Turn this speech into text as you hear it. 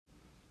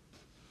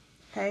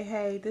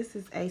Hey, this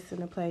is Ace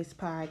in the Place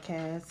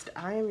podcast.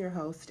 I am your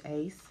host,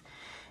 Ace,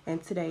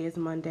 and today is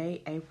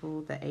Monday,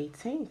 April the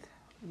 18th.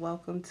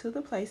 Welcome to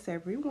the place,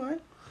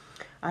 everyone.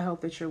 I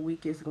hope that your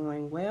week is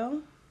going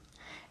well,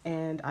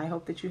 and I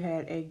hope that you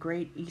had a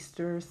great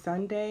Easter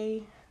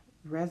Sunday,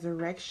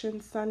 Resurrection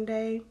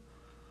Sunday.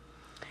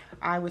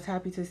 I was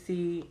happy to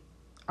see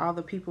all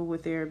the people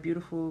with their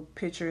beautiful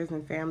pictures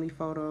and family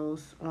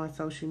photos on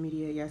social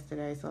media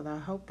yesterday, so I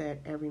hope that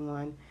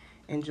everyone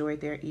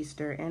enjoyed their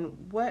Easter.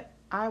 And what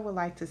I would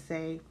like to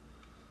say,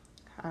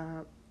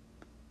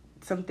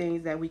 some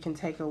things that we can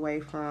take away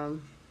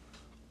from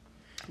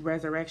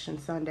Resurrection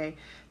Sunday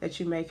that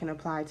you may can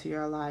apply to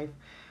your life,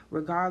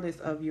 regardless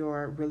of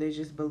your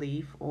religious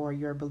belief or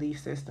your belief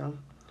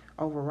system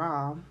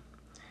overall.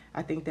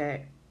 I think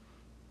that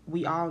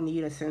we all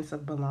need a sense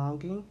of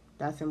belonging.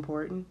 That's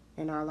important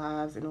in our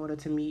lives in order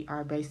to meet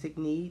our basic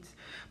needs.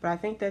 But I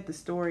think that the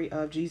story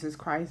of Jesus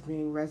Christ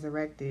being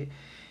resurrected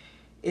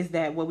is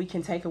that what we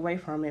can take away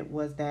from it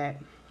was that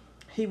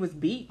he was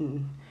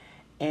beaten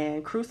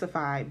and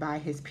crucified by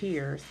his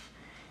peers,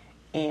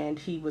 and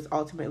he was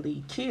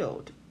ultimately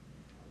killed.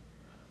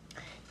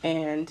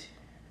 And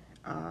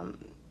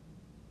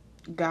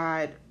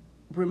God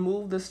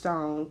removed the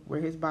stone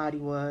where his body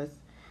was,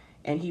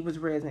 and he was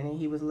risen and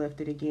he was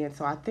lifted again.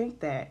 So I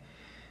think that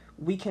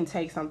we can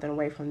take something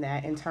away from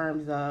that in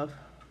terms of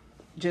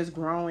just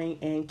growing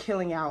and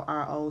killing out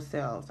our old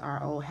selves,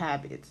 our old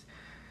habits,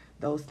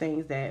 those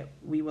things that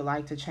we would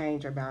like to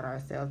change about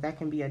ourselves. That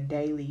can be a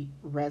daily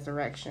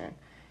resurrection,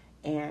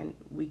 and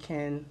we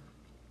can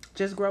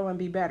just grow and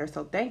be better.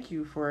 So thank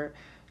you for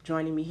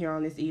joining me here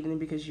on this evening,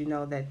 because you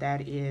know that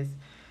that is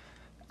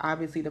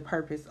obviously the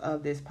purpose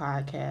of this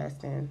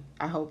podcast, and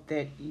I hope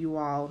that you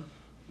all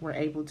were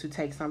able to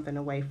take something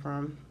away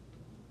from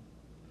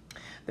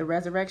the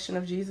resurrection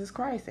of Jesus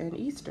Christ and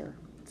Easter.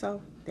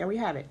 So there we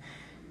have it.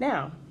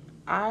 Now,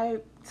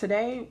 I'm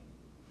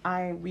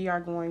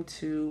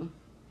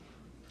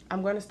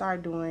going to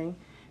start doing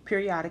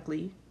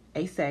periodically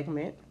a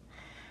segment.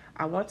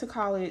 I want to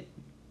call it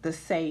the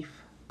safe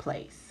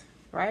place,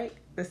 right?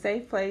 The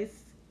safe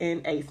place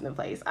in Ace in the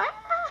Place.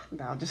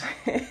 No, I'm just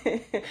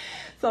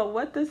So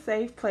what the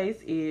safe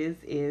place is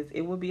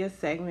it will be a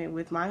segment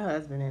with my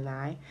husband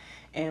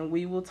and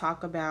we will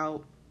talk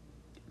about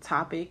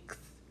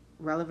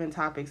relevant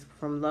topics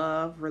from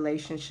love,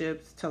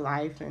 relationships to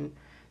life, and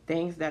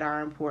things that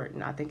are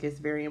important. I think it's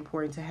very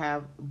important to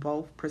have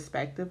both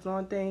perspectives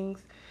on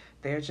things.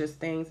 They're just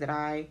things that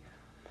I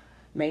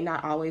may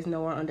not always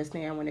know or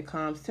understand when it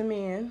comes to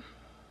men.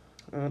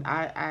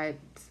 I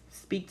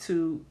speak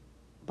to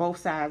both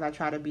sides. I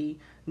try to be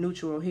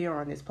neutral here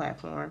on this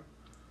platform,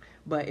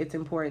 but it's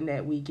important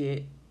that we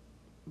get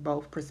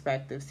both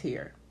perspectives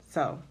here.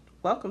 So,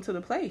 welcome to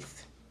the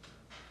place.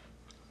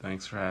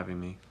 Thanks for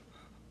having me.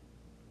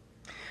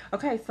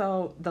 Okay,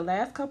 so the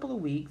last couple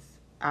of weeks,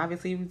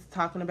 obviously, I was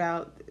talking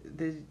about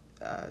the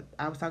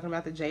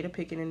Jada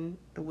Pinkett and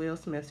the Will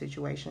Smith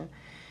situation.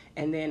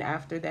 And then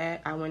after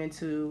that, I went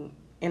into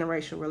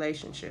interracial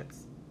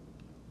relationships.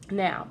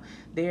 Now,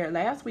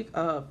 last week,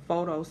 a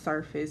photo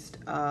surfaced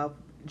of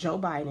Joe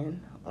Biden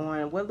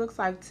on what looks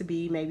like to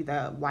be maybe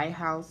the White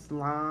House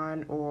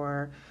lawn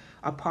or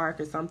a park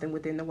or something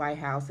within the White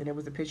House. And it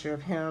was a picture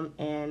of him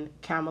and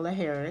Kamala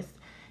Harris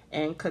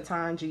and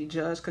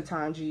Judge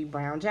Ketanji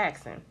Brown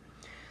Jackson.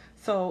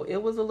 So it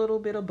was a little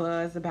bit of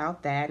buzz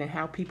about that and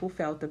how people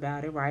felt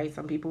about it, right?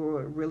 Some people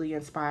were really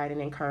inspired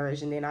and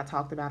encouraged. And then I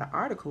talked about an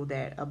article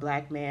that a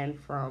black man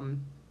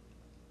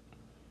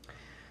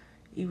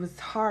he was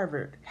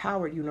Howard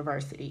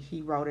University.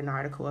 He wrote an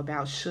article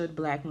about should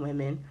black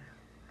women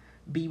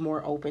be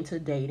more open to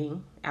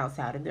dating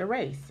outside of their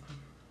race.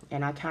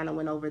 And I kind of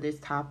went over this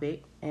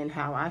topic and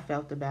how I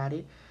felt about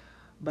it,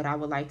 but I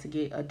would like to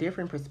get a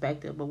different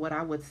perspective. But what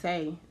I would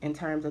say in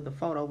terms of the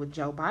photo with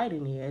Joe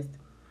Biden is,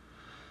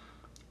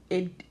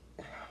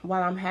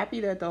 while I'm happy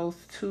that those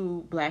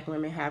two black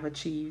women have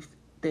achieved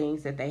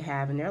things that they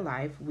have in their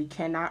life, we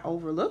cannot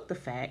overlook the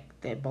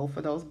fact that both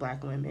of those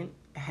black women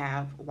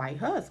have white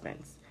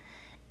husbands.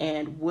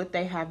 And would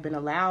they have been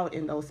allowed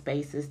in those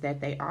spaces that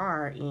they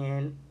are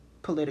in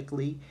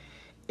politically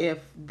if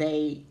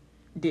they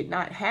did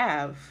not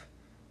have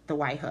the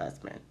white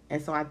husband?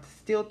 And so I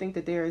still think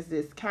that there is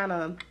this kind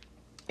of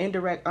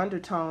indirect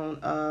undertone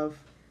of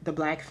the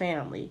black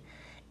family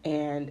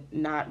and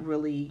not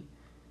really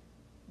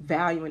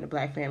valuing the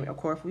black family. Of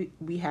course,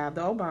 we have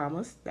the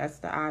Obamas. That's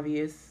the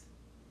obvious,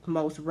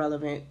 most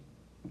relevant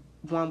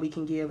one we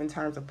can give in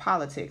terms of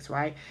politics,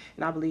 right?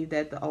 And I believe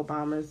that the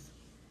Obamas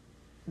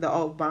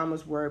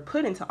were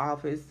put into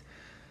office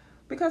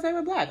because they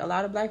were black. A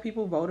lot of black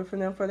people voted for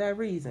them for that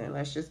reason.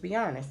 Let's just be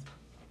honest.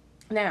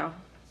 Now,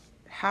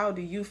 how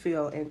do you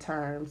feel in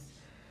terms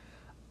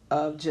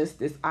of just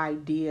this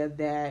idea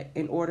that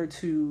in order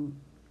to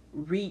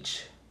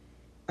reach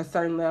a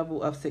certain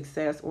level of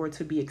success or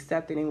to be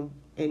accepted in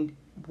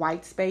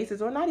white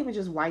spaces, or not even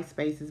just white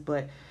spaces,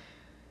 but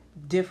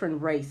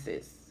different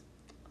races,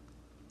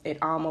 it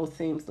almost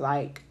seems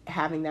like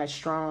having that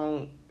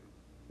strong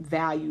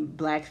valued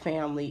black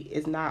family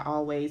is not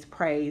always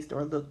praised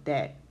or looked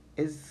at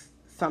as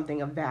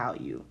something of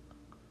value.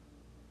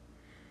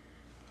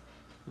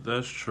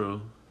 That's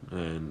true.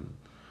 And,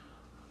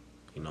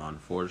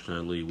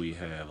 unfortunately, we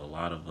have a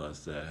lot of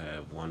us that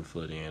have one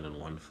foot in and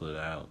one foot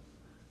out.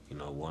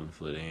 One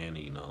foot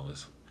in,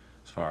 as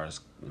far as,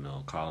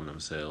 calling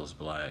themselves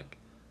black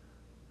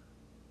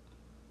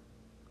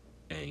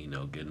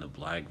and, getting the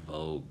black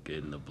vote,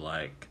 getting the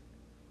black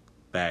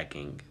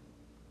backing.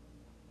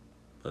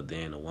 But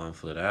then the one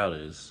foot out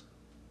is,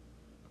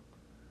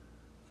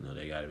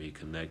 they got to be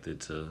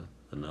connected to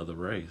another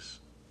race.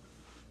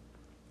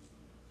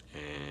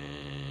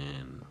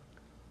 And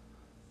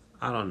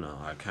I don't know.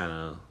 I kind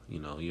of,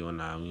 you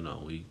and I,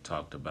 we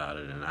talked about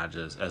it. And I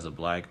just, as a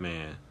black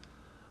man,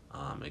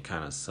 it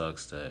kind of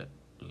sucks that,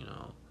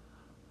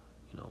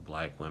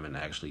 black women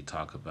actually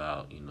talk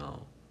about,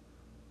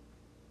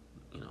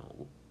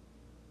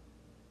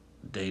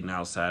 dating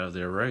outside of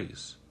their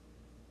race.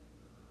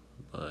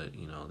 But,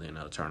 then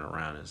they'll turn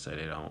around and say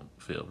they don't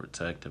feel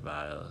protected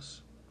by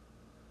us.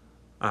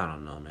 I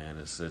don't know, man.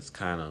 It's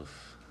kind of,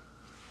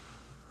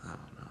 I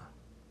don't know.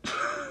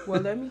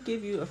 Well, let me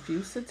give you a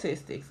few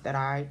statistics that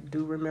I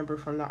do remember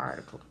from the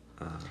article.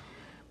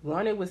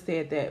 One, it was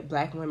said that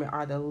black women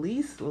are the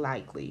least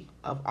likely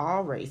of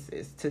all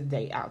races to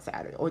date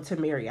outside or to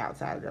marry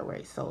outside of their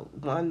race. So,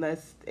 one,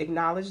 let's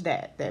acknowledge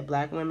that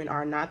black women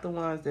are not the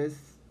ones that's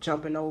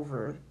jumping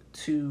over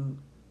to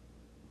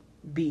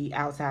be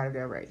outside of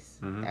their race.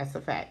 Mm-hmm. That's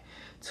a fact.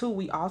 Two,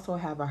 we also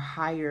have a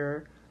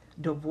higher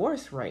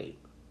divorce rate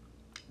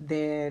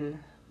than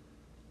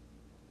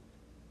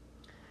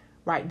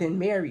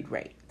married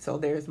rate. So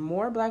there's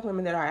more black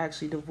women that are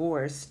actually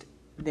divorced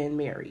than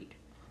married.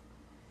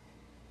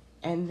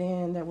 And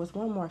then there was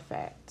one more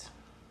fact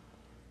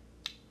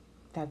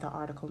that the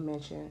article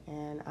mentioned,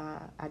 and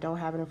I don't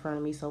have it in front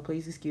of me, so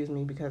please excuse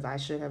me because I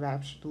should have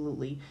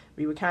absolutely.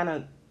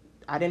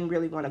 I didn't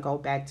really want to go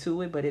back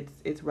to it, but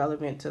it's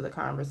relevant to the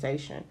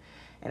conversation.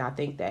 And I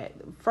think that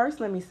first,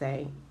 let me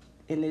say,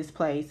 in this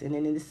place and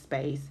in this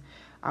space,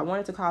 I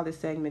wanted to call this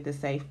segment The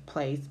Safe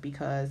Place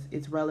because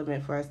it's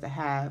relevant for us to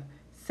have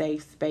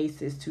safe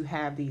spaces to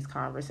have these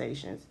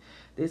conversations.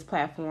 This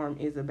platform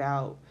is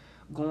about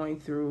going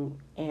through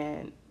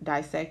and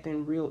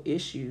dissecting real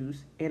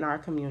issues in our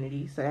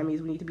community. So that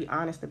means we need to be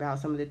honest about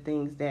some of the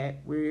things that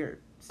we're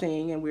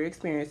seeing and we're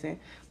experiencing,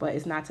 but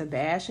it's not to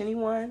bash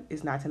anyone.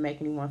 It's not to make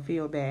anyone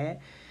feel bad.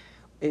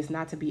 It's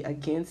not to be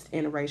against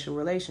interracial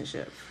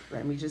relationships.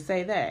 Let me just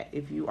say that.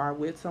 If you are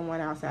with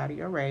someone outside of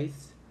your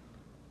race,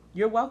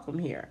 you're welcome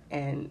here.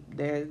 And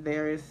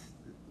there is,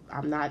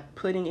 I'm not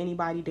putting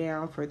anybody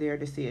down for their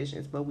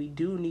decisions, but we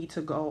do need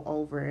to go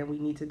over and we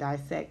need to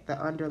dissect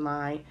the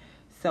underlying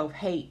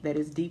self-hate that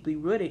is deeply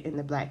rooted in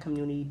the black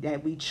community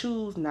that we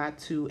choose not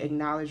to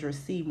acknowledge or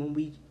see when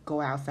we go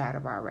outside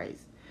of our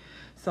race.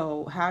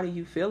 So how do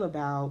you feel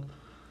about,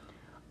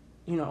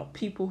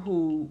 people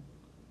who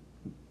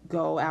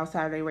go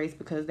outside of their race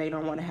because they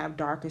don't want to have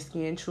darker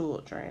skinned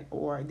children?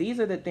 Or these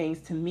are the things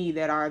to me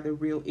that are the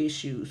real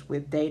issues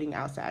with dating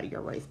outside of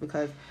your race,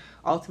 because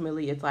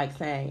ultimately it's like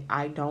saying,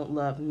 I don't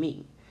love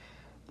me.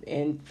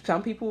 And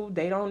some people,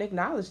 they don't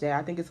acknowledge that.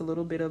 I think it's a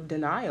little bit of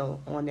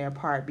denial on their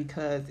part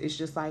because it's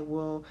just like,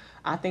 well,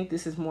 I think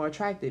this is more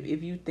attractive.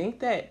 If you think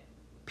that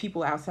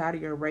people outside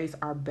of your race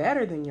are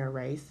better than your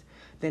race,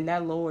 then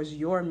that lowers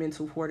your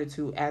mental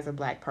fortitude as a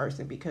black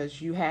person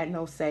because you had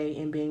no say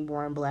in being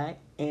born black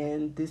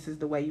and this is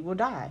the way you will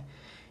die.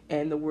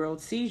 And the world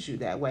sees you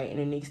that way and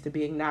it needs to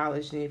be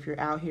acknowledged. And if you're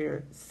out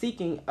here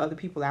seeking other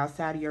people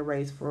outside of your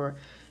race for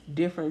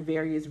different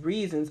various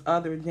reasons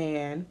other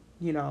than,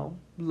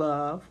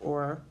 love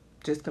or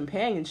just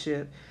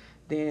companionship,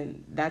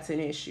 then that's an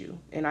issue.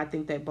 And I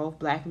think that both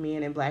black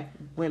men and black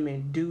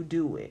women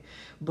do it.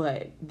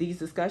 But these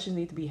discussions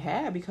need to be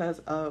had because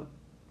of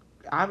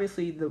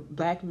obviously the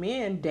black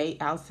men date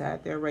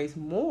outside their race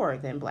more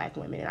than black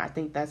women. And I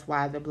think that's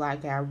why the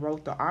black guy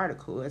wrote the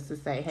article, is to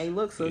say, hey,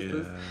 look,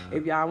 sisters,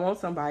 if y'all want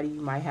somebody,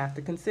 you might have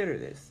to consider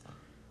this.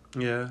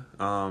 Yeah.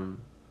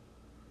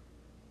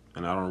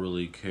 And I don't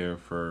really care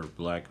for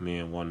black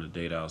men wanting to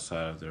date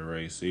outside of their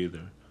race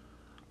either.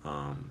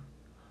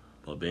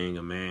 But being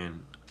a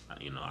man,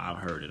 I've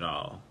heard it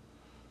all.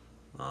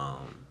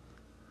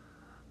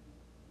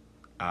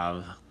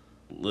 I've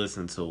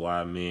listened to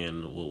why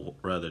men will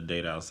rather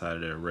date outside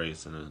of their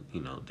race than,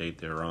 date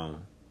their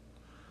own.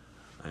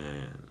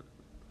 And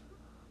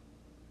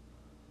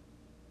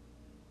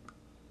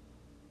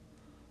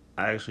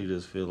I actually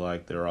just feel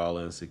like they're all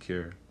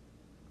insecure.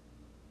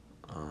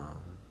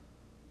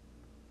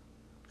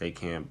 They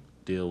can't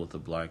deal with the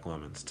black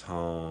woman's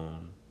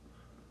tone.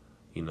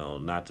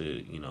 Not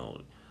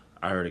to,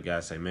 I heard a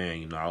guy say,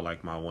 man, I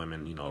like my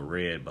women,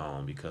 red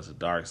bone because of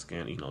darker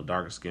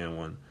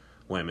skin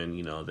women,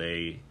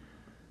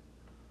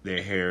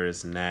 their hair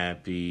is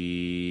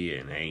nappy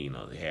and they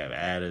have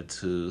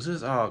attitudes.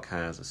 There's all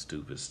kinds of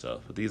stupid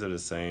stuff. But these are the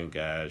same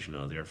guys,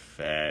 they're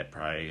fat,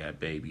 probably got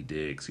baby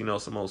dicks,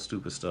 some old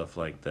stupid stuff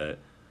like that.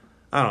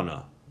 I don't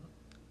know.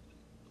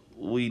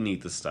 We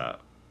need to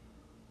stop.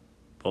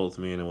 Both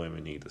men and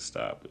women need to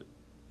stop it.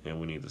 And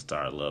we need to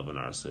start loving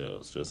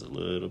ourselves just a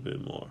little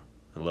bit more.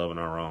 And loving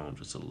our own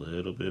just a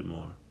little bit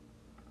more.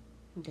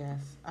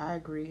 Yes, I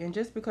agree. And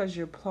just because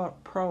you're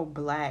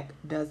pro-black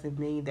doesn't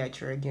mean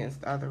that you're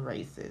against other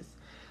races.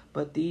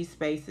 But these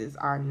spaces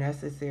are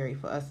necessary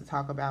for us to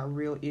talk about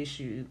real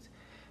issues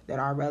that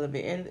are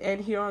relevant.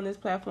 And here on this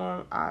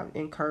platform, I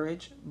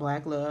encourage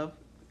black love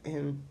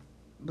and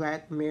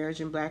black marriage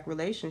and black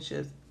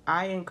relationships.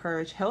 I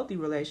encourage healthy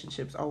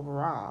relationships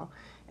overall.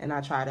 And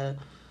I try to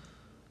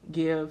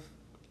give,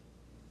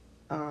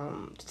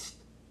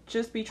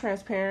 just be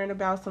transparent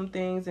about some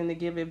things and to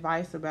give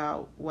advice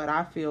about what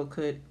I feel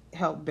could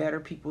help better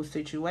people's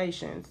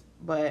situations.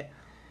 But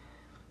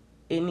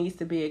it needs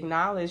to be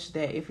acknowledged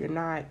that if you're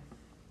not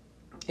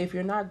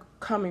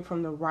coming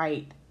from the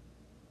right,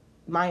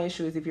 my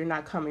issue is if you're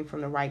not coming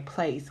from the right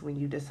place when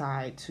you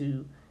decide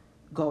to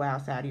go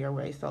outside of your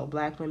way. So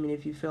black women,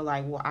 if you feel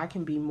like, well, I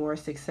can be more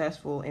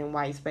successful in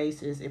white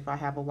spaces if I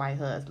have a white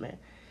husband,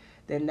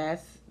 then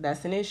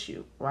that's an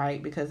issue,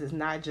 right? Because it's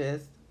not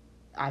just,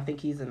 I think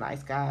he's a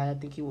nice guy, I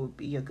think he will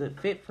be a good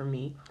fit for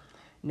me.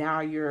 Now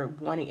you're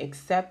wanting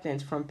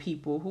acceptance from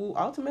people who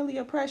ultimately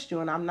oppressed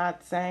you. And I'm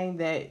not saying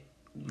that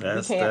we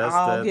can't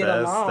all get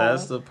along.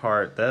 That's the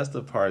part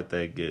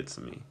that gets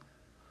me.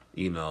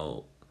 You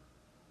know,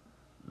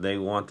 they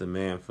want the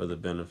man for the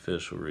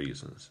beneficial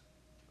reasons.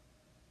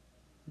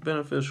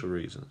 Beneficial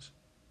reasons.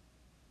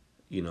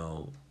 You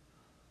know,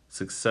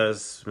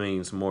 success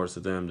means more to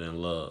them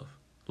than love.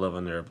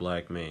 Loving their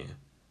black man.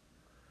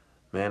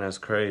 Man, that's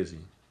crazy.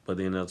 But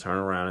then they'll turn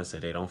around and say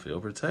they don't feel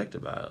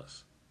protected by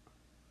us.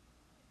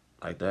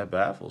 Like, that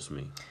baffles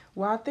me.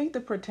 Well, I think the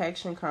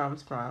protection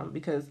comes from,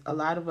 because a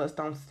lot of us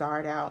don't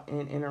start out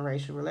in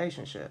interracial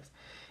relationships.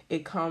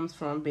 It comes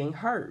from being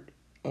hurt.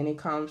 And it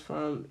comes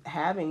from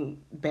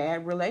having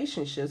bad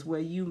relationships where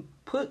you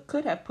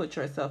could have put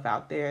yourself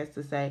out there as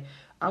to say,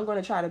 I'm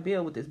going to try to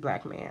build with this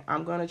black man.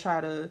 I'm going to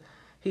try to,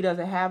 he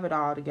doesn't have it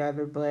all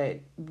together, but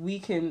we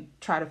can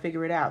try to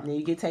figure it out. And then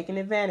you get taken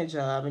advantage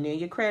of, and then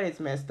your credit's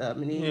messed up.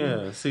 And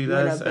then that's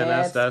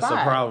the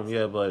problem.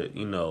 Yeah, but,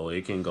 you know,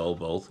 it can go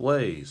both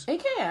ways.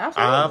 It can,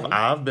 absolutely.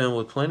 I've been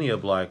with plenty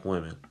of black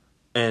women,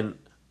 and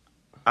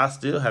I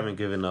still haven't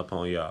given up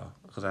on y'all,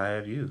 because I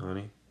have you,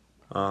 honey.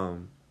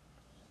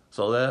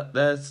 So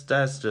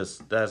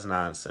that's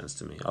nonsense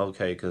to me.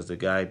 Okay, because the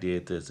guy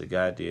did this, the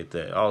guy did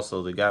that.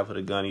 Also, the guy put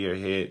a gun to your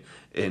head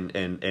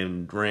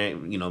and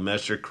ran,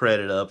 messed your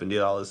credit up and did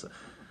all this.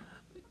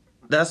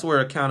 That's where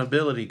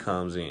accountability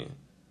comes in.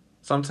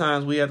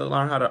 Sometimes we have to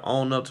learn how to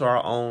own up to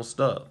our own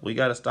stuff. We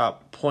got to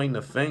stop pointing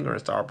the finger and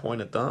start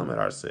pointing the thumb at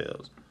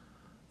ourselves.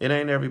 It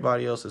ain't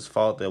everybody else's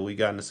fault that we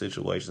got in the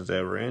situations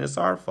that we're in. It's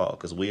our fault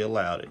because we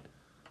allowed it.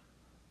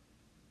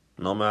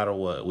 No matter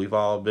what, we've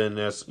all been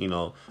there.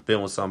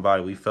 Been with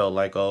somebody we felt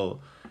like,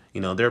 they're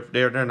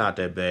not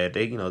that bad.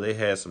 They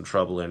had some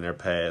trouble in their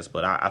past,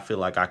 but I feel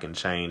like I can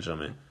change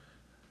them, and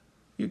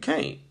you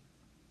can't.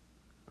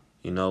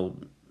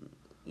 Men.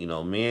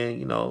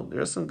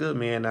 There's some good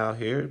men out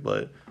here,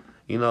 but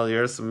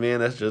there's some men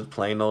that's just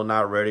plain old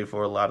not ready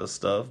for a lot of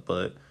stuff.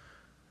 But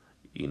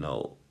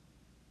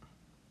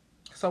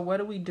So what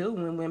do we do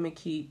when women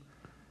keep?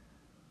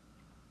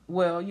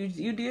 Well,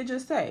 you did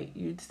just say,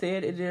 you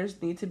said there's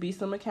need to be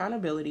some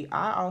accountability.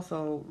 I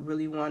also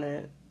really want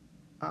to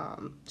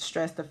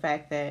stress the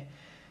fact that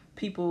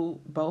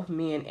people, both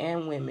men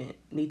and women,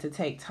 need to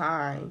take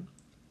time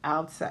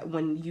outside.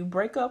 When you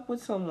break up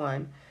with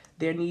someone,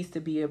 there needs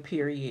to be a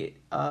period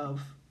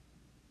of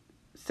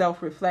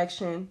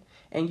self-reflection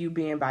and you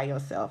being by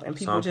yourself. And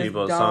some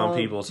people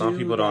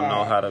don't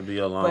know how to be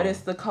alone. But it's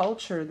the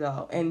culture,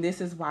 though, and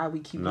this is why we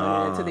keep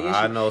running into the issue.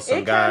 I know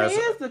some guys. It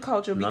kind of is the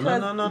culture because no.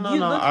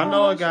 I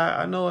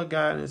know a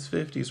guy in his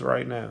 50s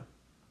right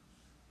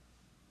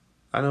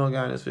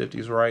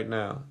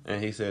now.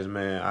 And he says,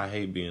 "Man, I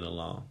hate being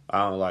alone.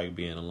 I don't like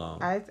being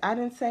alone." I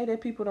didn't say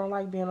that people don't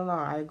like being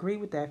alone. I agree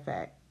with that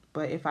fact.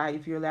 But if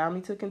you allow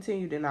me to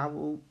continue, then I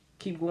will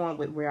keep going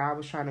with where I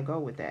was trying to go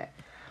with that.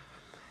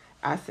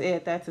 I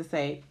said that to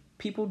say,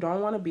 people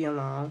don't want to be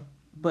alone,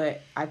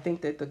 but I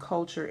think that the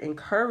culture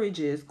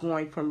encourages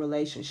going from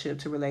relationship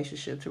to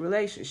relationship to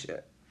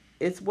relationship.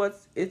 It's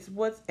what's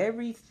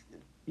every,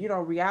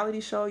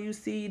 reality show you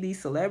see, these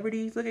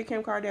celebrities. Look at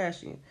Kim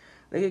Kardashian.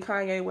 Look at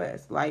Kanye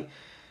West. Like,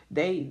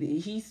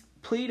 he's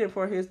pleading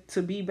for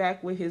to be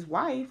back with his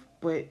wife,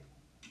 but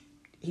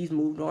he's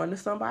moved on to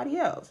somebody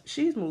else.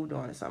 She's moved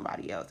on to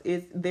somebody else.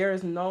 There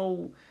is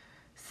no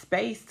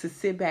space to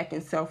sit back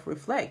and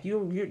self-reflect.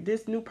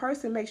 This new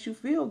person makes you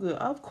feel good.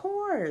 Of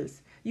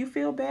course. You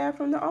feel bad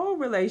from the old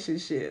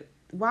relationship.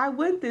 Why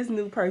wouldn't this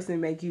new person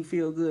make you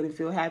feel good and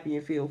feel happy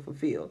and feel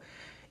fulfilled?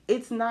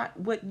 It's not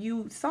what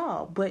you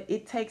saw, but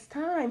it takes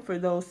time for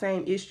those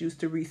same issues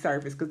to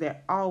resurface because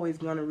they're always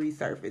going to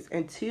resurface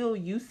until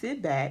you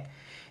sit back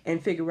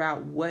and figure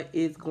out what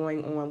is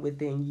going on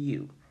within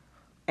you.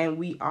 And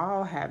we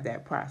all have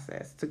that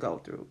process to go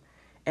through.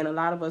 And a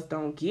lot of us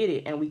don't get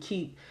it, and we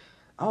keep,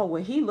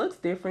 he looks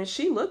different.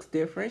 She looks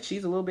different.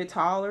 She's a little bit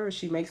taller.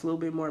 She makes a little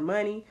bit more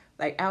money.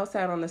 Like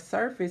outside on the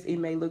surface, it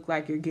may look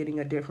like you're getting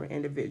a different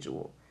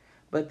individual.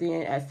 But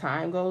then as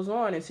time goes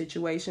on and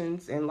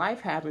situations and life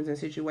happens and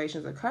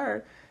situations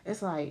occur,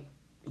 it's like,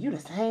 you the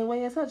same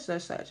way as such,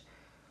 such, such.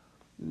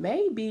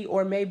 Maybe,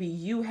 or maybe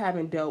you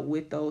haven't dealt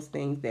with those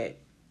things that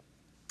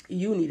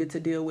you needed to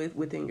deal with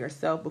within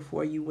yourself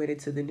before you went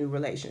into the new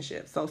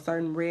relationship. So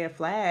certain red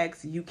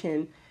flags you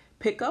can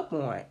pick up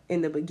on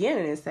in the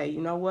beginning and say,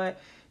 you know what,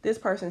 this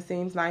person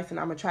seems nice and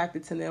I'm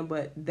attracted to them,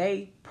 but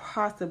they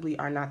possibly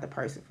are not the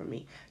person for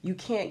me. You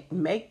can't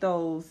make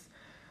those,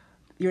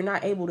 you're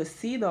not able to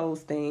see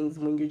those things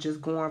when you're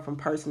just going from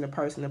person to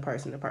person to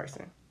person to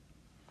person.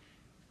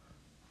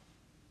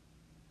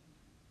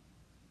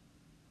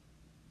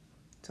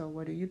 So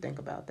what do you think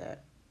about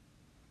that?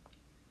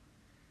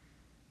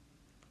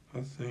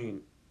 I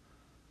think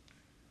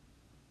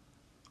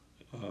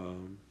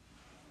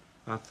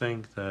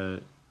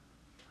that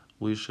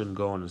we shouldn't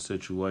go into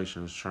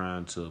situations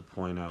trying to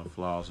point out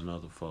flaws in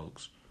other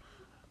folks.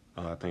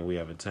 I think we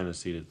have a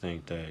tendency to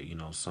think that,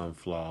 some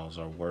flaws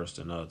are worse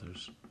than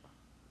others.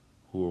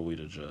 Who are we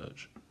to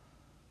judge?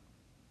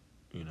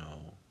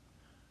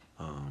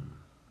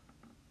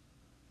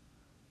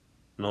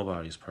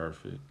 Nobody's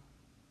perfect.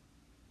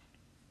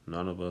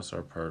 None of us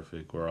are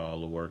perfect. We're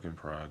all a work in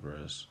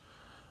progress.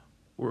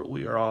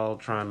 We are all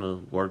trying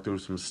to work through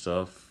some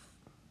stuff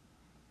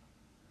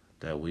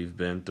that we've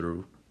been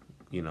through,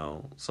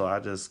 So I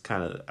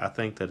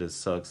think that it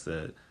sucks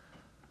that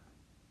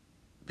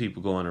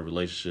people go into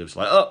relationships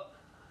like, oh,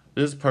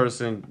 this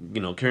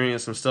person, carrying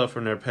some stuff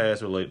from their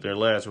past, their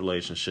last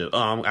relationship. Oh,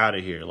 I'm out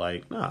of here.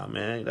 Like, nah,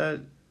 man,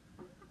 that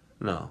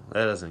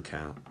doesn't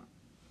count.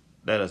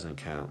 That doesn't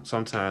count.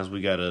 Sometimes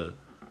we gotta,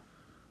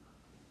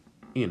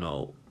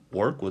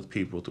 work with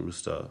people through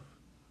stuff.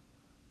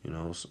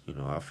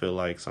 I feel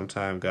like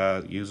sometimes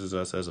God uses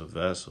us as a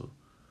vessel,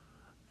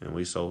 and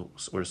we're so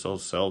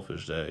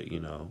selfish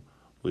that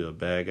we'll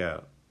bag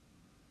out.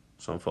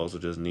 Some folks will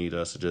just need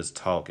us to just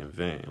talk and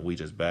vent, and we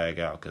just bag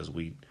out because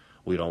we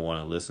don't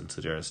want to listen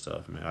to their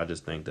stuff, man. I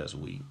just think that's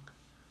weak.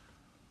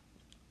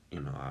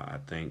 I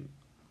think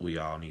we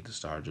all need to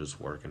start just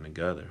working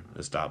together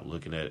and stop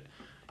looking at,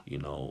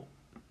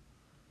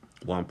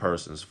 one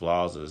person's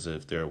flaws as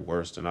if they're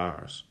worse than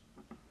ours.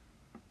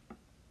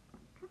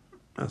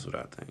 That's what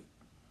I think.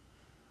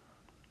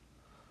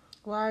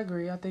 Well, I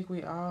agree. I think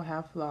we all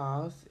have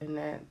flaws, and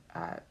that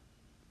I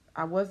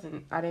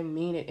didn't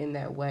mean it in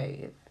that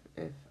way.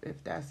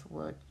 If that's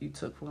what you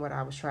took from what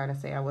I was trying to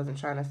say, I wasn't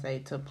trying to say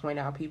to point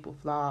out people's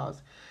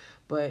flaws,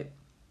 but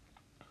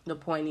the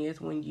point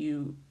is when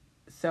you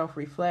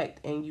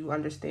self-reflect and you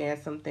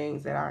understand some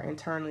things that are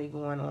internally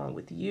going on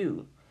with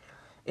you,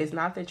 it's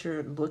not that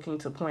you're looking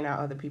to point out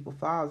other people's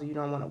flaws. You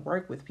don't want to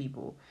work with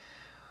people,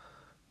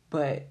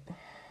 but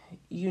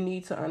you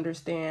need to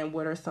understand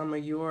what are some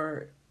of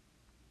your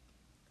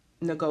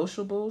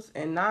negotiables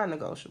and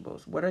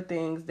non-negotiables. What are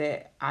things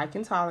that I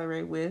can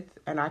tolerate with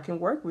and I can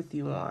work with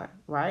you on,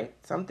 right?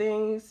 Some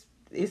things,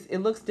 it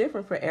looks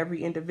different for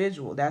every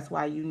individual. That's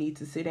why you need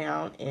to sit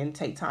down and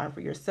take time for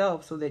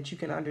yourself so that you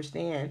can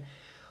understand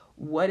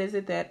what is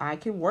it that I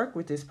can work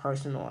with this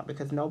person on,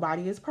 because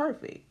nobody is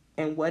perfect.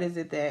 And what is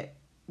it that,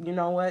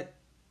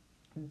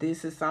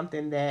 this is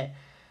something that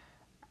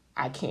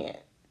I can't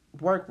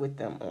work with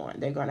them on.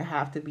 They're going to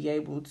have to be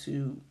able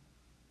to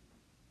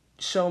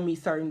show me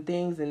certain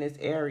things in this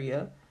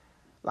area.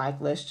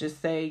 Like, let's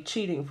just say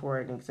cheating, for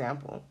an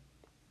example.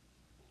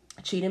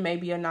 Cheating may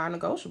be a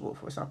non-negotiable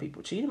for some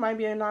people. Cheating might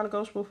be a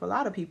non-negotiable for a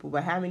lot of people,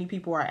 but how many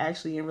people are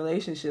actually in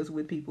relationships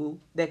with people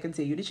that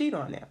continue to cheat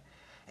on them?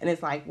 And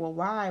it's like, well,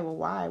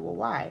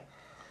 why?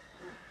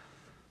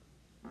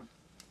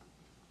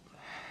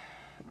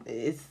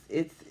 It's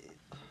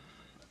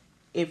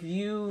if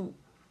you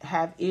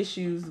have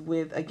issues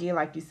with, again,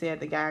 like you said,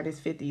 the guy in his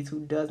 50s who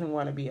doesn't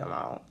want to be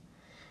alone,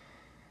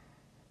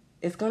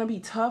 it's going to be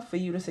tough for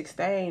you to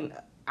sustain,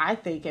 I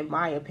think, in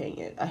my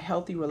opinion, a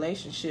healthy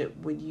relationship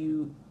when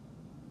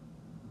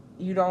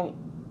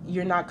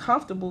you're not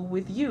comfortable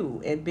with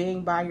you and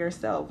being by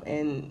yourself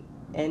and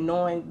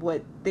knowing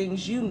what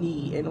things you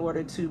need in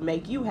order to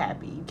make you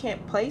happy. You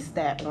can't place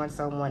that on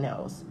someone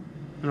else.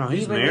 No,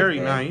 he's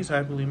married now. He's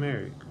happily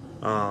married.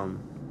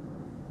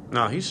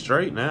 No, he's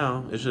straight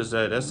now. It's just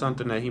that's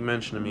something that he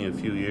mentioned to me a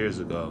few years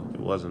ago. It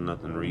wasn't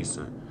nothing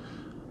recent.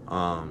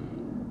 But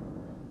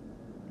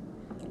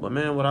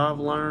man, what I've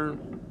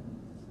learned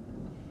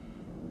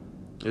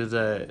is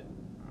that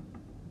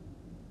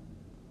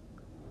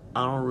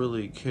I don't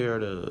really care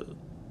to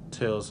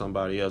tell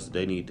somebody else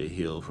they need to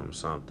heal from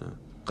something.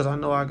 Because I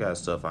know I got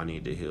stuff I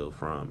need to heal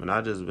from. And I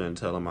just been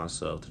telling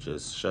myself to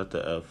just shut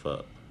the F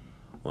up.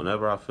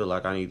 Whenever I feel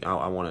like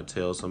I want to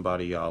tell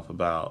somebody off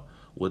about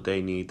what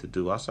they need to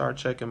do, I start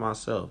checking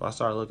myself. I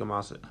start looking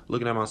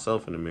at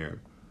myself in the mirror,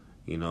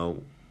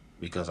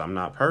 because I'm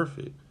not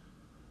perfect.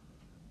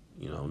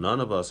 None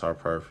of us are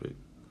perfect.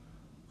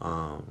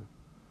 I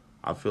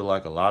feel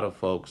like a lot of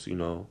folks,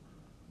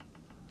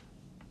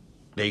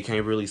 they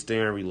can't really stay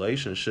in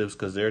relationships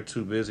because they're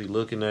too busy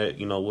looking at,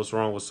 what's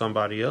wrong with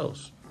somebody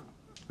else,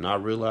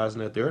 not realizing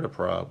that they're the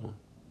problem.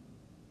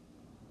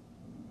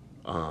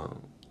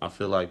 I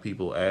feel like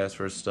people ask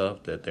for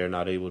stuff that they're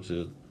not able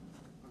to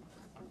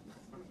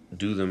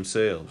do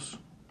themselves.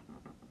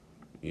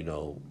 You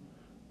know,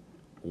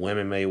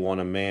 women may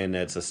want a man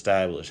that's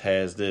established,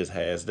 has this,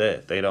 has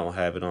that. They don't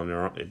have it on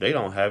their own. If they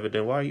don't have it,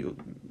 then why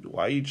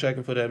are you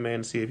checking for that man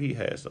to see if he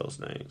has those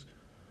things?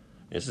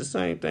 It's the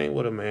same thing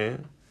with a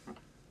man.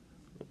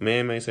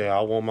 Man may say,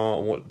 I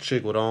want a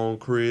chick with her own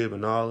crib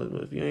and all that.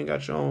 But if you ain't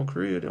got your own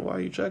crib, then why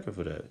are you checking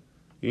for that?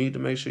 You need to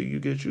make sure you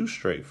get you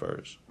straight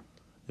first.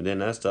 And then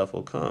that stuff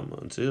will come.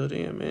 Until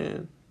then,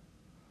 man,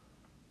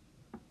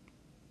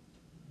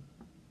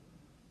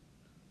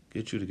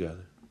 get you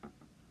together.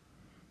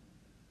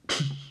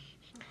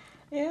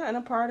 Yeah, and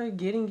a part of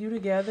getting you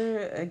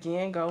together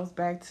again goes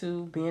back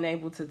to being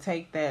able to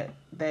take that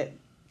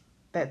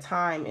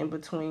time in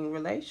between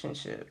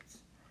relationships.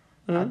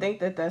 Mm-hmm. I think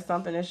that's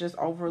something that's just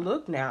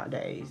overlooked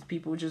nowadays.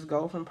 People just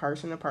go from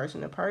person to person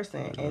to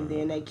person, and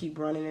then they keep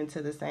running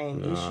into the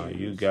same issues.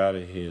 You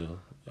gotta heal.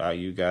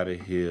 You gotta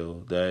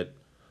heal. That,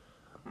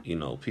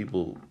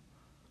 people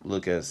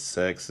look at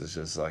sex as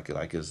just like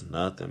it's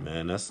nothing,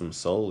 man. That's some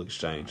soul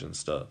exchanging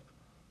stuff.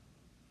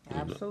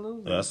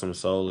 Absolutely. That's some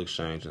soul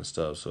exchanging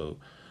stuff. So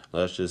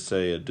let's just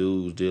say a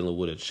dude's dealing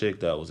with a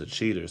chick that was a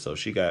cheater. So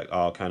she got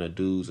all kind of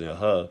dudes in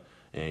her,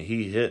 and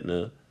he hitting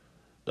her.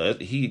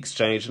 He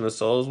exchanging the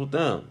souls with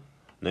them.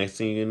 Next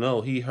thing you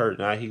know, he hurt.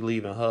 Now he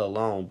leaving her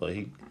alone, but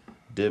he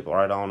dip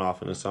right on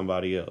off into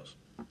somebody else.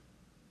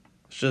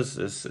 It's just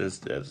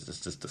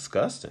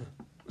disgusting.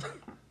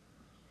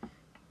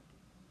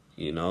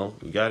 You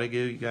gotta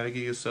give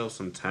yourself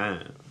some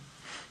time.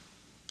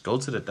 Go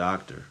to the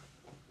doctor.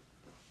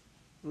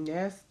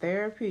 Yes,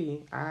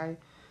 therapy. I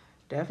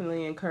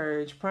definitely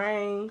encourage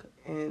praying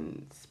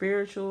and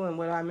spiritual and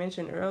what I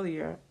mentioned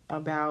earlier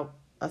about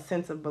a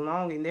sense of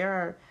belonging.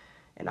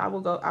 And I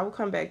will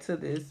come back to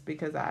this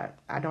because I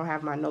don't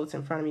have my notes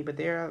in front of me, but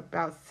there are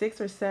about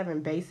 6 or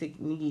 7 basic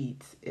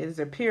needs. It is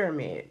a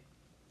pyramid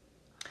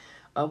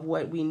of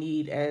what we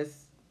need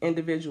as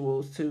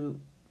individuals to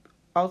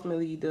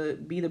ultimately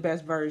be the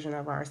best version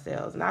of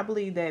ourselves. And I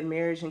believe that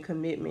marriage and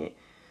commitment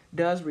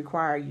does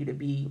require you to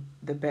be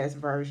the best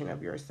version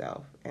of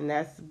yourself. And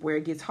that's where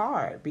it gets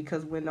hard,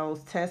 because when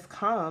those tests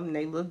come and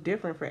they look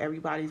different for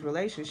everybody's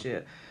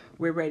relationship,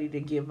 we're ready to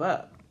give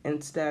up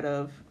instead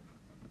of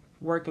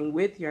working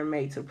with your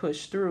mate to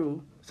push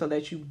through so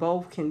that you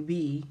both can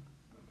be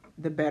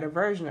the better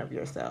version of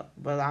yourself.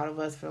 But a lot of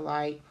us feel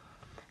like,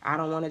 I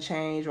don't want to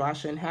change, or I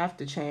shouldn't have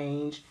to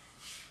change.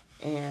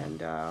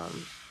 And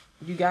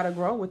you got to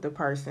grow with the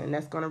person.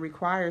 That's going to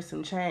require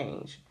some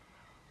change.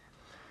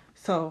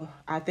 So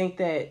I think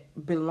that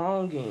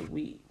belonging,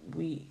 we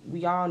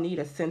all need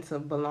a sense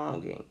of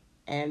belonging.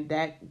 And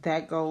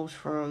that goes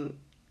from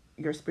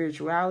your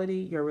spirituality,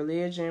 your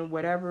religion,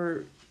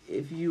 whatever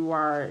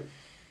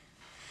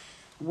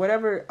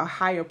a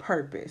higher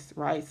purpose,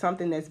 right?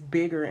 Something that's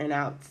bigger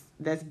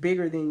that's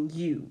bigger than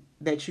you,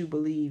 that you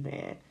believe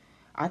in.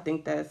 I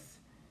think that's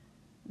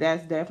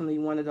definitely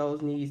one of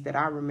those needs that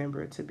I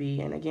remember to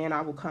be. And again,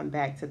 I will come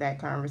back to that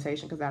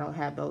conversation because I don't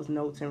have those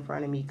notes in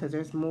front of me, because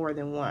there's more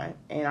than one.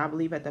 And I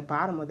believe at the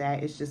bottom of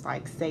that is just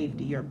like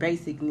safety, your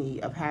basic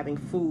need of having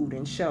food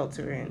and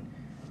shelter and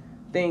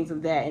things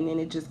of that. And then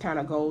it just kind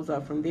of goes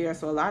up from there.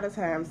 So a lot of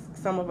times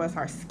some of us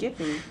are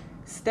skipping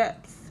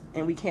steps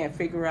and we can't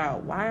figure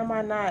out,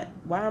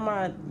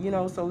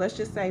 so let's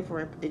just say,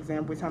 for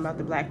example, we're talking about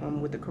the black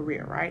woman with the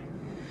career, right?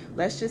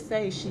 Let's just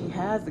say she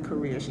has the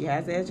career, she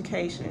has the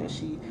education,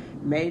 she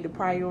made the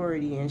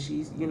priority, and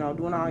she's,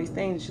 doing all these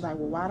things. She's like,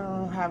 well, why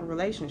don't I have a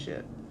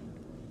relationship?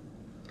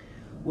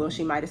 Well,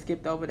 she might have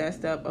skipped over that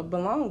step of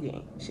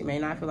belonging. She may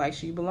not feel like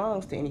she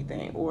belongs to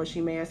anything. Or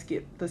she may have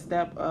skipped the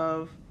step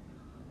of,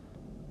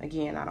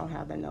 again, I don't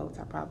have the notes.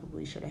 I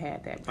probably should have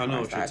had that. I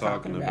know what you're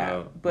talking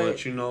about.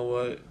 But you know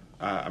what?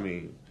 I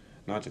mean,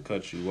 not to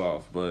cut you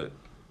off, but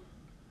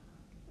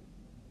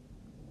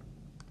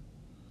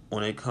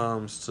when it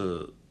comes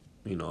to,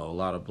 a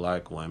lot of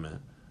black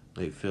women,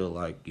 they feel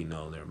like,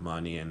 their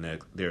money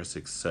and their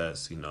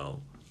success, that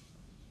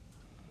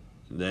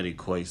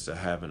equates to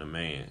having a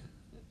man.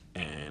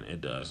 And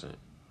it doesn't.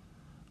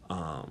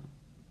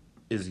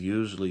 It's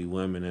usually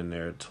women in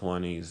their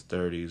 20s,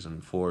 30s,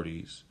 and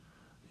 40s,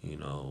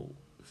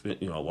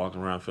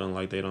 walking around feeling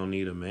like they don't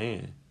need a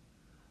man.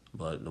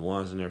 But the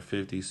ones in their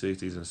 50s,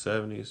 60s, and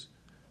 70s,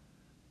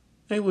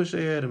 they wish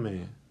they had a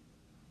man.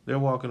 They're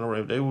walking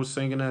around. They were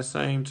singing that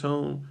same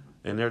tune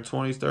in their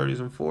 20s,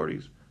 30s, and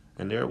 40s,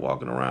 and they're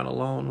walking around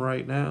alone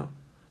right now.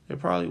 They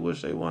probably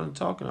wish they wasn't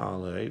talking all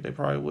that. They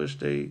probably wish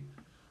they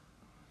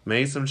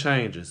made some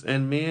changes.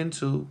 And men,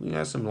 too. We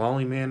got some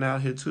lonely men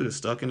out here, too, that's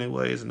stuck in their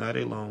ways, and now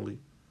they lonely.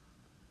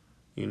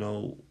 We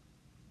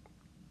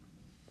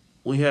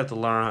have to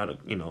learn how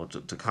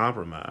to, to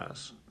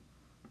compromise.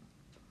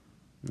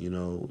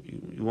 You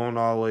won't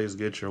always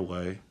get your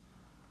way.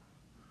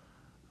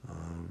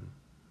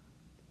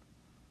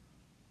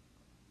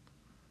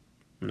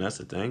 And that's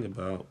the thing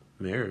about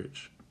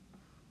marriage.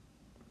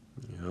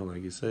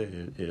 Like you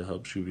said, it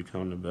helps you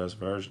become the best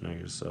version of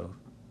yourself.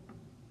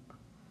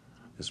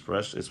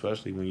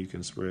 especially when you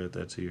can spread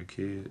that to your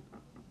kid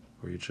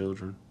or your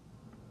children.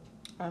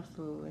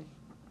 Absolutely.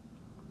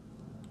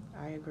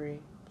 I agree.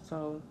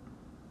 So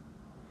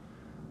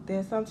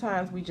then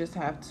sometimes we just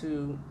have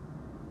to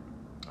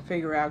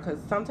figure out, because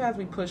sometimes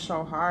we push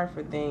so hard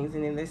for things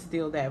and then there's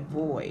still that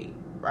void,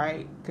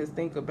 right? Because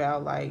think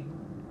about, like,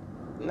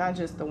 not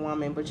just the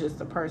woman but just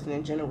the person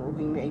in general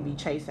who may be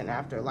chasing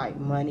after like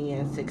money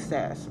and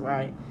success,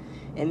 right?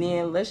 And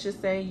then let's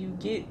just say you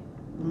get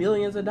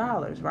millions of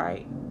dollars,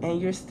 right? And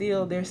there's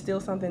still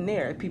something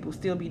there. People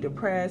still be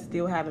depressed,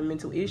 still having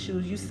mental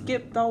issues. You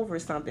skipped over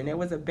something. There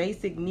was a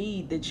basic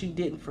need that you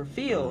didn't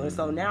fulfill. And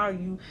so now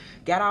you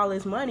got all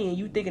this money and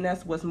you thinking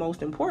that's what's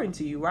most important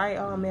to you, right?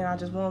 Oh man, I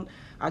just want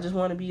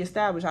to be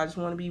established. I just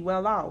want to be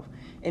well off.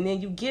 And then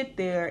you get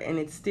there and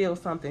it's still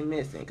something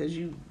missing because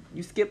you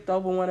skipped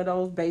over one of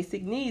those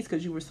basic needs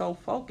because you were so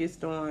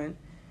focused on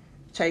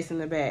chasing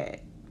the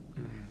bag.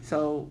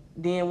 So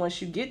then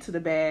once you get to the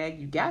bag,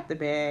 you got the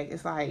bag,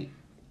 it's like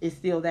it's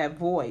still that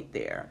void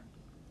there.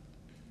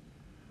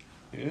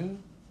 Yeah. It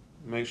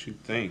makes you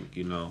think,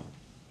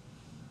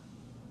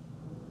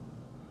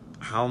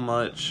 how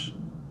much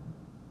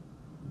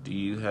do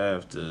you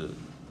have to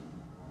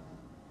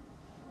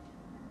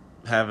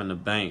have in the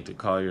bank to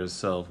call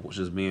yourself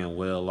just being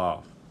well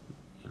off?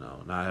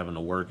 Not having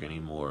to work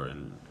anymore.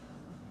 And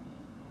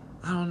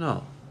I don't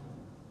know.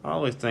 I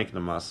always thinking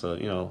to myself,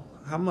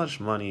 how much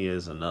money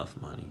is enough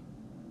money?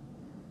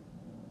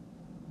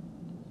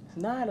 It's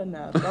not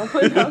enough. Don't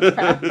put no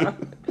cap on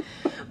it.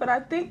 But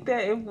I think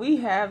that if we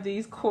have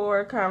these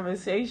core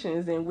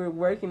conversations and we're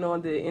working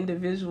on the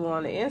individual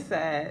on the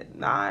inside,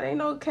 it ain't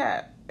no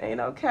cap. Ain't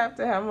no cap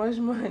to how much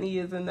money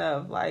is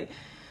enough.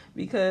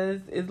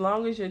 Because as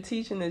long as you're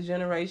teaching the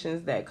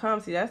generations that come,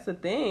 see, that's the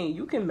thing.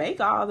 You can make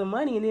all the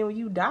money, and then when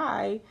you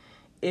die,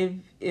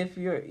 if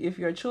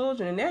your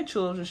children and their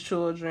children's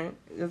children,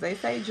 as they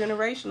say,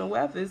 generational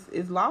wealth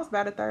is lost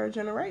by the third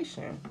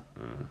generation.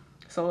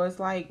 So it's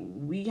like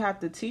we have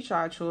to teach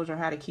our children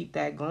how to keep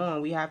that going.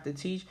 We have to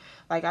teach,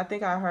 like I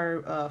think I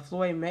heard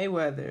Floyd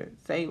Mayweather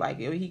say, like,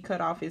 he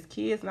cut off his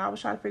kids, and I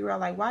was trying to figure out,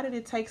 like, why did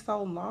it take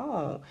so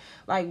long?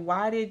 Like,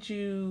 why did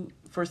you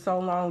for so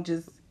long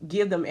just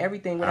give them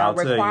everything without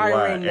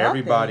requiring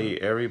nothing?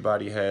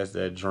 Everybody has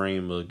that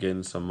dream of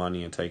getting some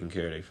money and taking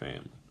care of their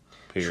family.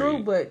 Period.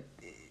 True, but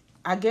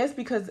I guess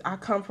because I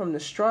come from the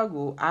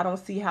struggle, I don't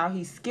see how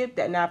he skipped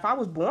that. Now, if I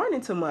was born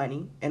into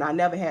money and I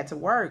never had to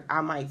work, I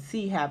might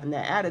see having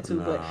that attitude.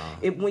 No.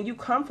 But when you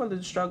come from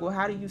the struggle,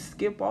 how do you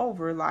skip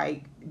over,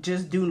 like,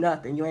 just do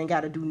nothing? You ain't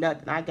got to do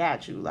nothing. I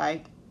got you.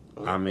 Like,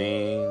 I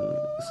mean,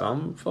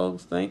 some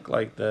folks think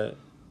like that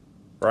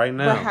right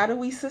now. But how do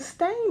we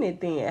sustain it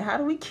then? How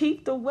do we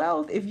keep the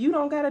wealth if you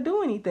don't got to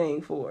do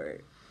anything for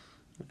it?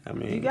 I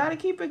mean, you got to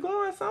keep it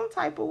going some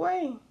type of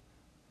way.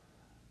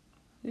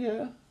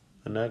 Yeah.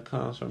 And that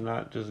comes from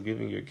not just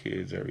giving your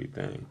kids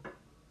everything,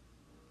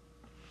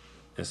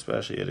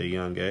 especially at a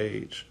young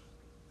age.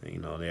 They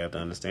have to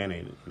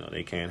understand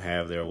they can't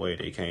have their way.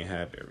 They can't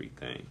have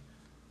everything.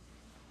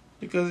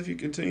 Because if you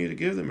continue to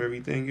give them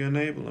everything, you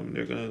enable them.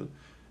 They're going to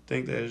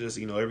think that it's just,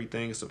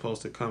 everything is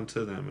supposed to come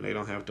to them and they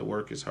don't have to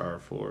work as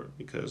hard for it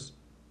because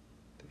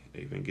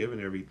they've been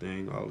given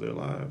everything all their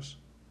lives.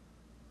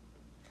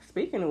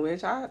 Speaking of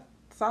which, I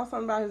saw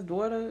something about his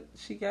daughter.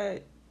 She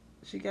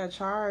got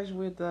charged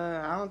with,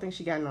 I don't think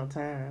she got no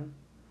time.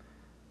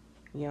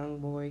 Young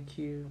boy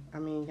Q. I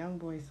mean, young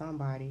boy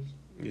somebody.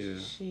 Yeah.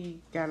 She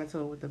got into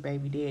it with the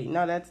baby daddy.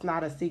 No, that's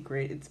not a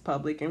secret. It's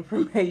public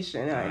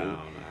information.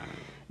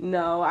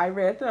 No, I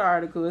read the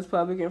article. It's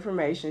public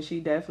information. She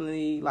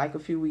definitely, like a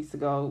few weeks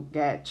ago,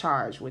 got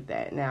charged with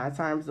that. Now, in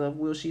terms of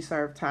will she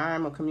serve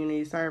time or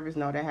community service,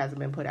 no, that hasn't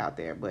been put out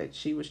there. But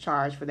she was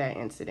charged for that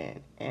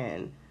incident.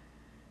 And,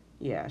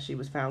 yeah, she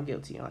was found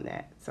guilty on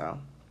that. So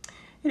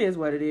it is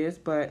what it is,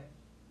 but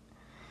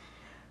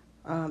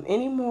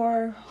any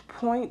more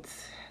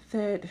points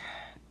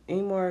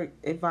any more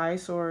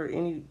advice or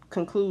any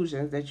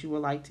conclusions that you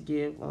would like to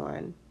give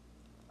on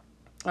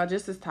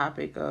just this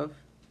topic of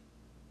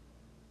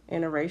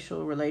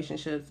interracial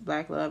relationships,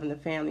 Black love, and the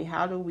family?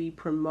 How do we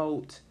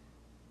promote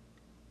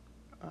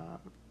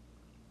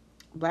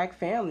Black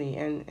family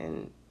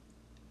and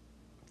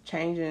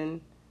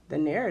changing the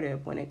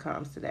narrative when it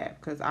comes to that?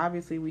 Because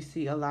obviously we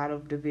see a lot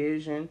of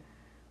division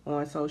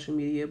on social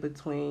media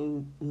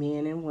between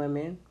men and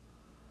women.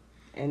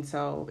 And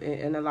so,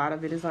 and a lot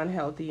of it is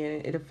unhealthy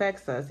and it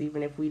affects us,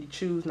 even if we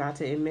choose not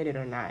to admit it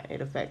or not,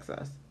 it affects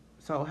us.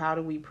 So how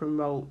do we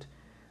promote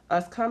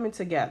us coming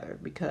together?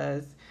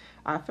 Because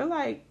I feel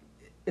like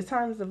in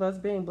terms of us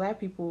being Black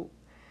people,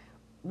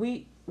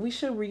 we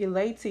should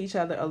relate to each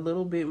other a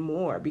little bit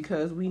more,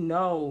 because we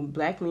know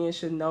Black men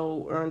should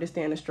know or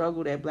understand the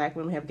struggle that Black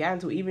women have gotten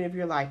to, even if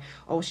you're like,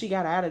 oh, she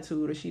got an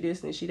attitude or she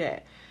this and she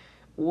that.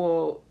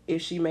 Well,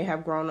 if she may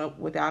have grown up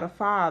without a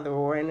father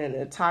or in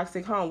a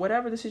toxic home,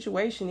 whatever the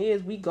situation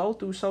is, we go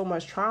through so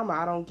much trauma.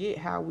 I don't get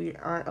how we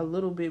aren't a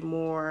little bit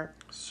more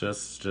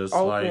just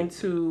open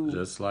to...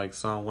 Just like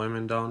some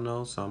women don't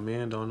know, some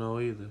men don't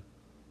know either.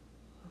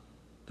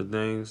 The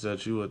things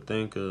that you would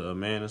think a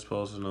man is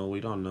supposed to know,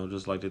 we don't know.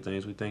 Just like the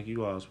things we think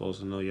you all are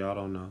supposed to know, y'all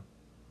don't know.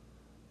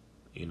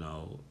 You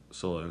know,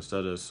 so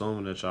instead of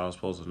assuming that y'all are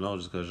supposed to know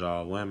just because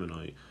y'all women,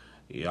 or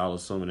y'all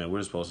assuming that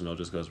we're supposed to know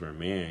just because we're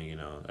men, you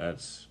know,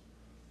 that's...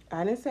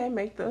 I didn't say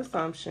make the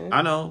assumption.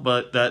 I know,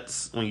 but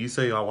that's when you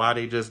say, oh, why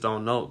they just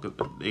don't know. 'Cause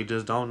they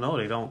just don't know.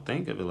 They don't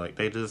think of it. Like,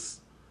 they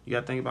just... You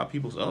got to think about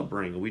people's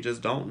upbringing. We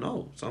just don't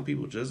know. Some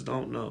people just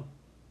don't know.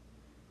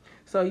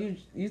 So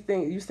you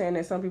think you saying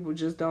that some people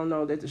just don't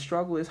know that the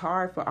struggle is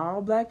hard for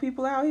all black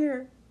people out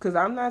here? Because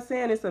I'm not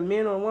saying it's a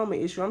men or woman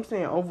issue. I'm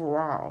saying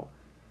overall.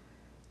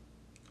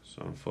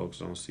 Some folks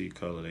don't see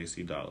color. They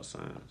see dollar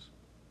signs.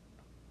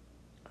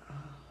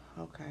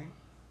 Okay.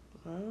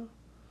 Well,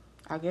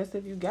 I guess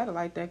if you got it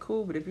like that,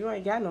 cool. But if you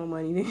ain't got no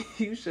money, then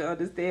you should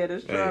understand the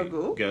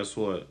struggle. Hey, guess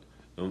what?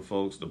 Them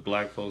folks, the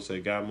black folks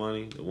that got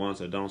money, the ones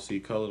that don't see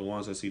color, the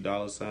ones that see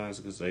dollar signs,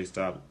 because they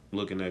stop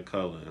looking at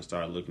color and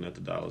start looking at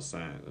the dollar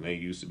signs, and they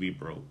used to be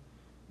broke.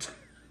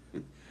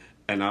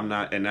 And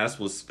that's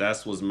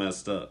what's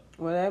messed up.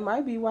 Well, that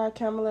might be why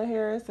Kamala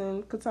Harris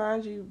and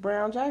Ketanji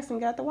Brown Jackson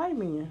got the white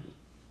men.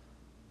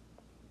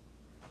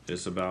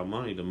 It's about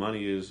money. The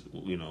money is,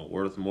 you know,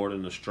 worth more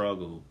than the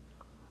struggle.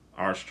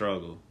 Our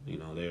struggle, you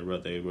know, they'd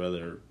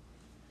rather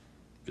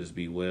just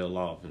be well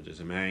off and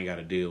just, man, I ain't got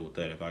to deal with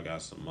that if I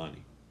got some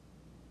money.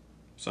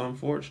 It's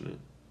unfortunate.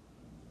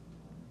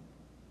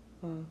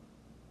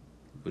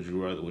 Would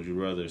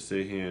you rather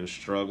sit here and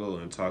struggle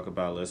and talk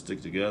about let's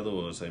stick together,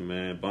 or say,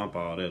 man, bump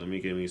all that, let me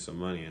give me some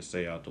money and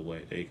stay out the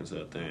way? They can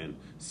sit there and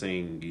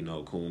sing, you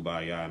know,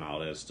 Kumbaya and all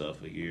that stuff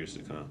for years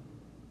to come.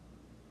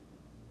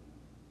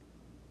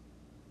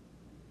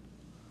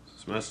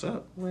 It's messed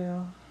up.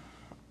 Well,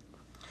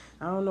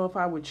 I don't know if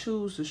I would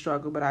choose to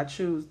struggle, but I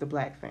choose the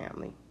black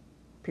family,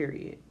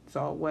 period.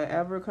 So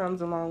whatever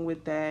comes along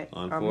with that,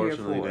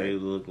 unfortunately, I'm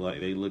here for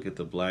they look at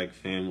the black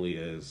family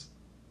as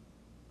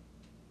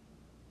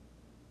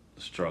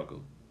the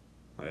struggle,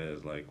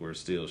 as like we're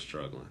still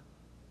struggling.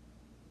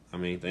 I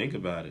mean, think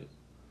about it.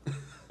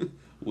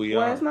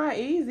 Well, it's not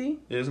easy.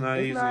 It's not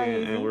easy,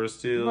 and we're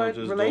still but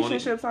just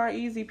relationships aren't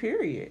easy,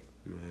 period.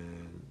 Man.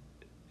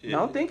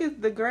 Don't think it's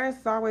the grass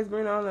is always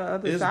green on the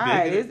other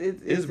side.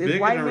 It's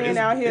white men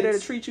out here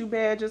that'll treat you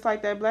bad just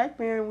like that black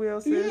man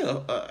will, sis. Yeah,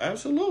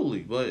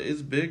 absolutely. But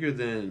it's bigger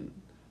than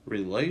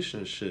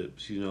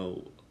relationships, you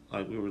know,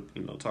 like we were,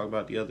 you know, talking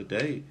about the other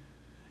day.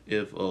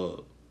 If a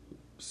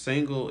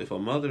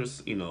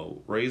mother's, you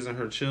know, raising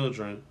her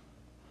children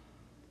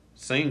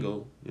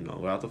single, you know,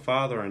 without the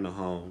father in the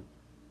home,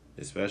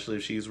 especially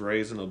if she's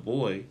raising a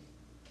boy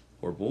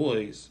or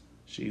boys,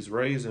 she's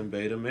raising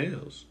beta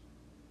males.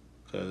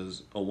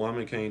 Because a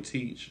woman can't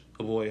teach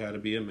a boy how to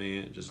be a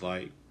man, just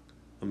like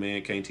a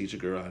man can't teach a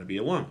girl how to be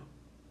a woman.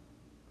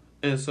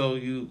 And so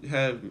you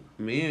have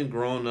men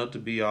growing up to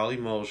be all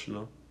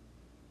emotional,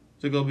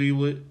 to go be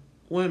with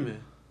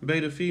women,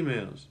 beta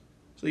females.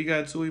 So you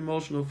got two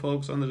emotional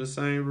folks under the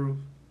same roof.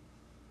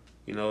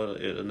 You know,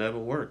 it'll never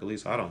work. At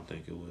least I don't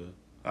think it will.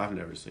 I've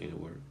never seen it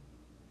work.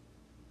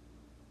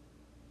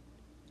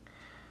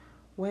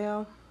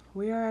 Well,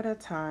 we are at a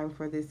time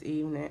for this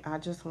evening. I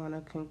just want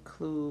to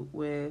conclude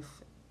with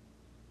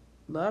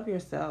love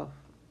yourself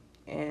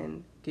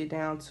and get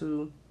down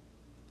to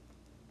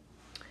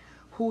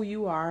who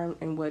you are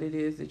and what it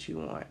is that you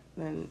want.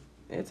 And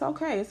it's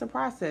okay. It's a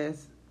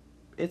process.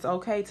 It's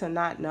okay to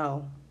not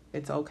know.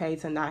 It's okay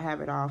to not have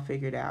it all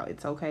figured out.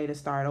 It's okay to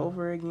start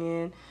over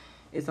again.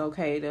 It's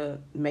okay to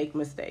make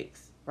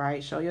mistakes,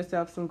 right? Show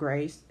yourself some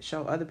grace.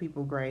 Show other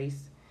people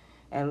grace.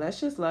 And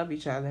let's just love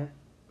each other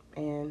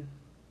and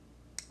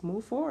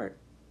move forward.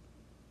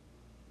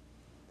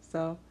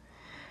 So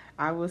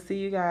I will see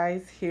you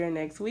guys here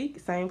next week.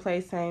 Same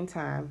place, same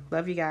time.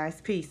 Love you guys.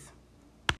 Peace.